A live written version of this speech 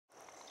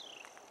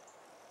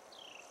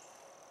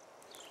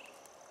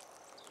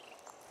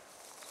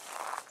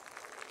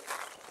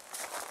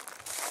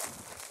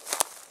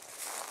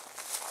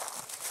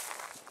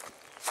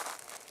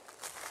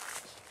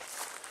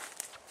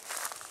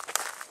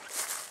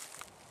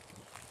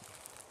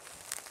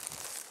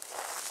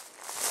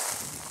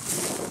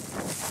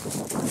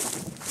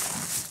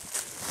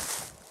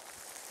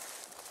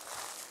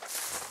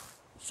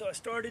I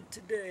started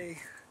today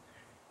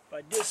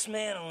by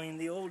dismantling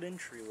the old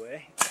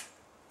entryway.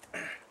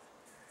 Right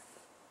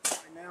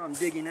now I'm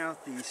digging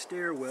out the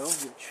stairwell,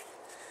 which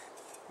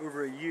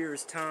over a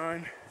year's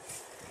time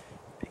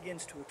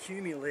begins to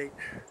accumulate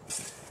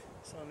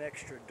some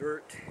extra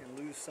dirt and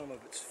lose some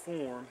of its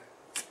form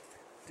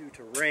due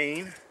to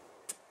rain.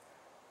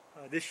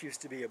 This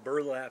used to be a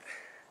burlap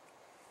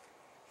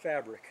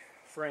fabric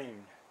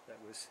frame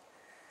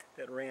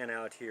that ran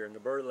out here, and the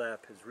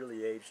burlap has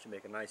really aged to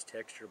make a nice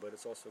texture, but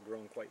it's also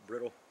grown quite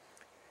brittle.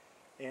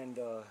 And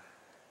the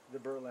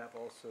burlap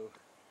also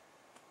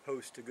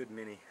hosts a good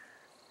many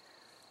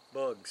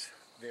bugs,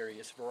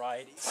 various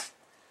varieties.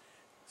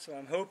 So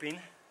I'm hoping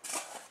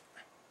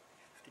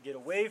to get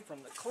away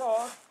from the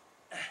cloth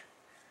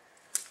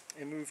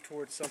and move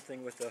towards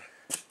something with a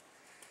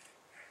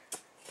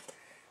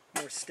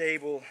more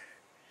stable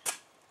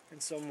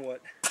and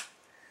somewhat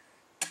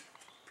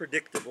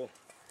predictable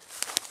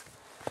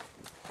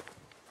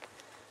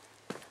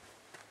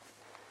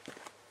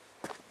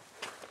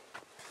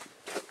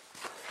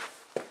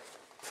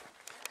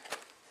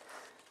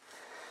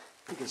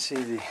you can see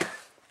the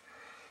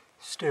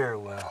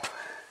stairwell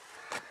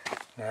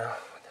now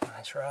with a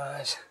nice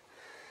rise.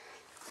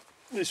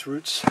 This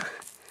roots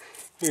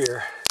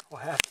here will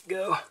have to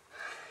go,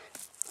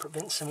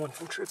 prevent someone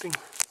from tripping.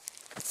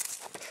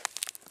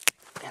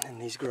 And then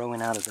these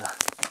growing out of the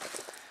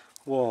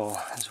wall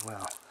as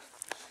well.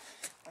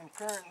 I'm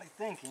currently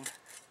thinking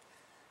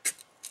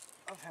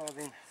of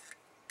having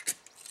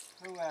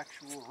no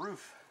actual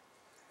roof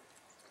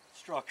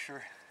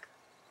structure,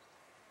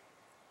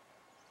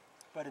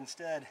 but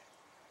instead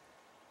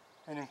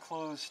an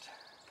enclosed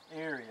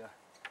area.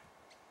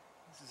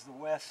 This is the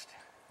west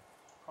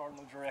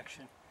cardinal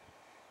direction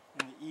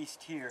and the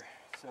east here.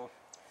 So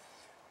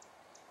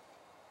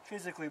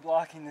physically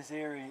blocking this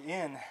area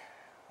in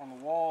on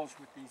the walls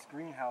with these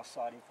greenhouse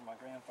siding from my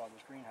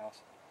grandfather's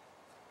greenhouse.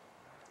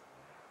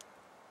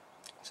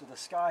 So the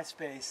sky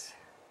space,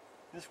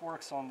 this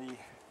works on the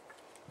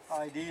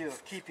idea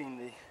of keeping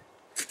the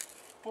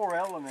four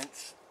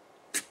elements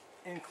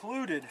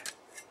included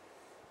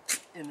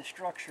in the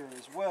structure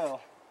as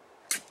well.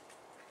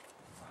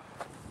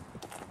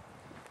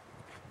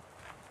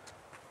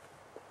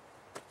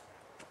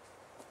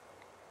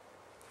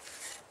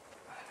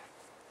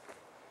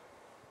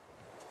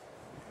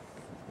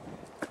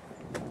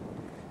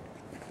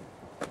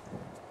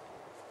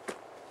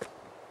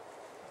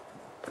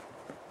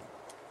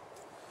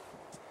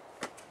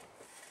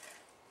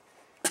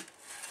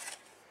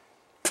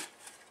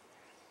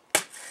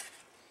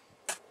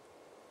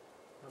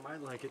 I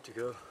might like it to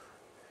go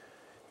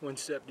one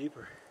step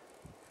deeper.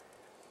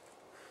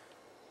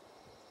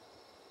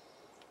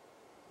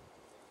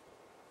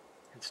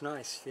 It's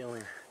nice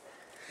feeling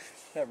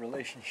that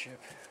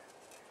relationship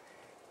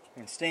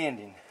and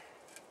standing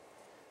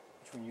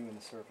between you and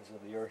the surface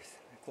of the earth.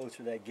 The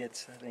closer that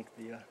gets, I think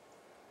the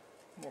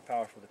more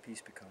powerful the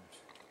piece becomes.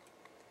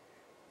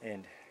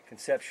 And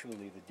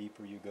conceptually, the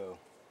deeper you go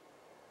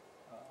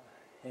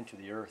into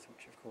the earth,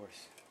 which of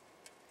course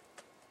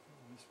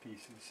this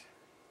piece is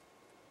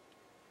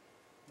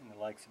and the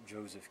likes of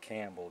Joseph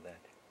Campbell, that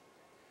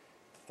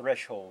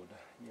threshold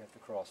you have to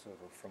cross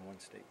over from one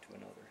state to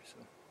another. So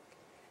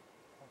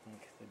I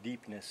think the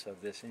deepness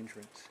of this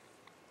entrance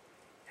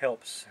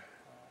helps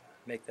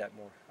make that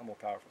a more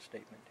powerful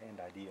statement and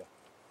idea.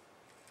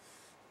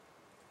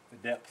 The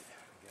depth,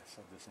 I guess,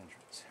 of this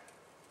entrance.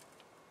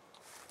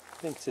 I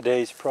think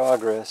today's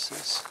progress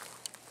is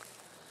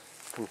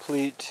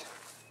complete.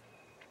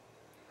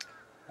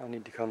 I'll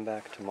need to come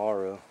back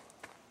tomorrow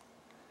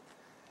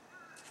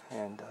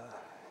and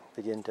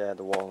begin to add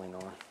the walling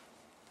on.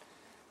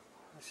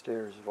 The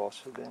stairs have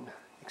also been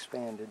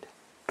expanded.